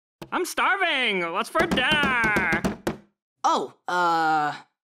I'm starving. What's for dinner? Oh,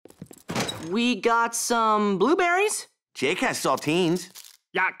 we got some blueberries. Jake has saltines.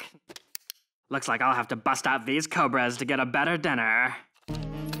 Yuck. Looks like I'll have to bust out these cobras to get a better dinner.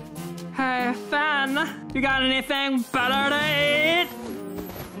 Hey, Fen, you got anything better to eat?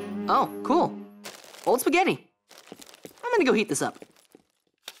 Oh, cool. Old spaghetti. I'm gonna go heat this up.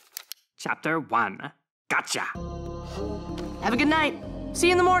 Chapter 1. Gotcha. Have a good night. See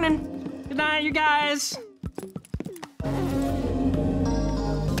you in the morning. Good night, you guys.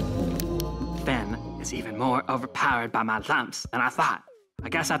 Fen is even more overpowered by my lumps than I thought. I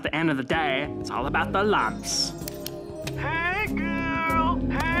guess at the end of the day, it's all about the lumps. Hey, girl.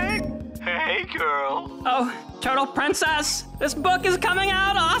 Hey, girl. Oh, Turtle Princess, this book is coming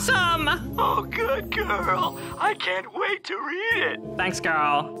out awesome! Oh, good girl. I can't wait to read it. Thanks,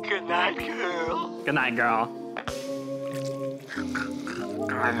 girl. Good night, girl. Good night, girl.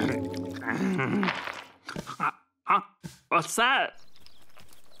 What's that?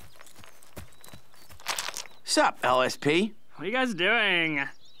 Sup, LSP? What are you guys doing?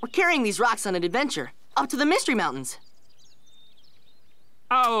 We're carrying these rocks on an adventure up to the Mystery Mountains.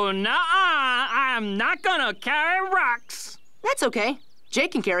 Oh, nuh-uh. I'm not gonna carry rocks. That's okay.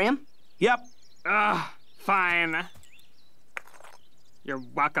 Jake can carry them. Yep. Ugh, fine. You're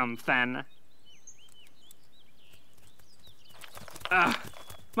welcome, Fen. Ugh,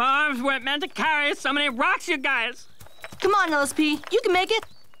 my arms weren't meant to carry so many rocks, you guys. Come on, LSP. You can make it.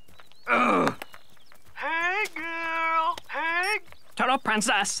 Ugh. Hey, girl. Hey. Turtle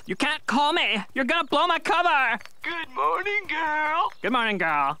Princess, you can't call me. You're gonna blow my cover. Good morning, girl. Good morning,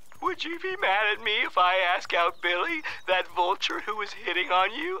 girl. Would you be mad at me if I ask out Billy, that vulture who was hitting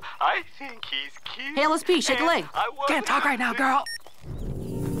on you? I think he's cute. Hey, LSP, shake a leg. Can't talk right now, girl.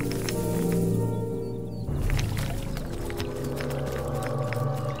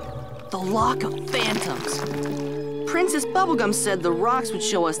 The Lock of Phantoms. Princess Bubblegum said the rocks would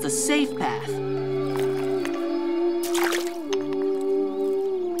show us the safe path.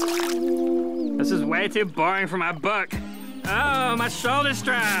 This is way too boring for my book. Oh, my shoulder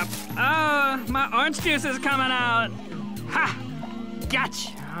strap. Oh, my orange juice is coming out. Ha!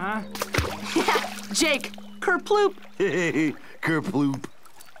 Gotcha. Jake, kerploop. Hey, kerploop.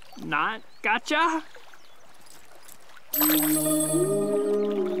 Not gotcha?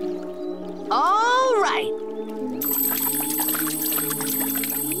 All right.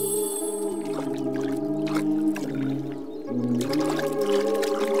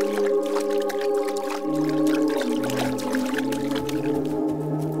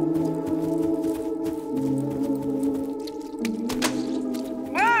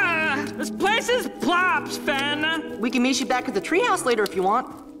 This place is plops, Fen. We can meet you back at the treehouse later if you want.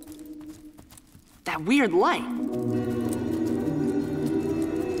 That weird light.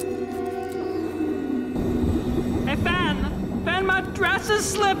 Hey, Fen. Fen, my dress is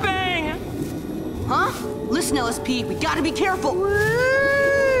slipping. Huh? Listen, LSP, we gotta be careful.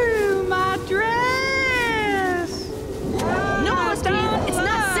 Woo, my dress. No, LSP, it's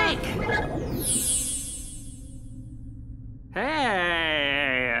not safe.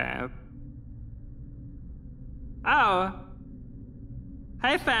 Hey. Oh.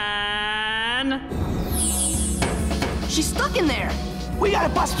 Hey, Fen. She's stuck in there. We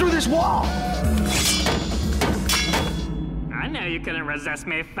gotta bust through this wall. I knew you couldn't resist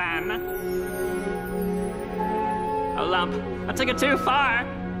me, Fen. Oh, lump. I took it too far.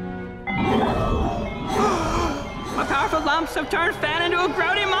 My powerful lumps have turned Fen into a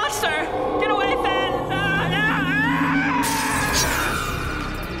grody monster. Get away, Fen. I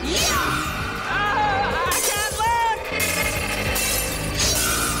can't live.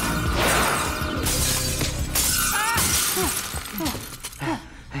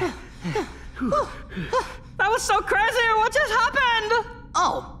 That was so crazy. What just happened?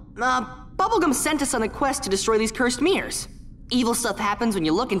 Oh, Bubblegum sent us on a quest to destroy these cursed mirrors. Evil stuff happens when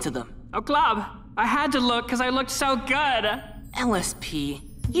you look into them. Oh, Club. I had to look because I looked so good. LSP,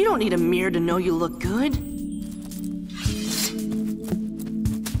 you don't need a mirror to know you look good.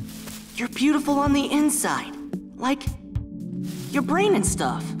 You're beautiful on the inside. Like your brain and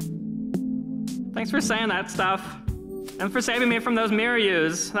stuff. Thanks for saying that stuff. And for saving me from those mirror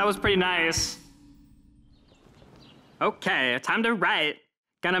use. That was pretty nice. Okay, time to write.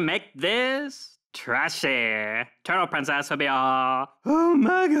 Gonna make this trashy. Turtle Princess will be all, oh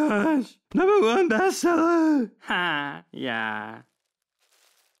my gosh, #1 bestseller. Ha, yeah.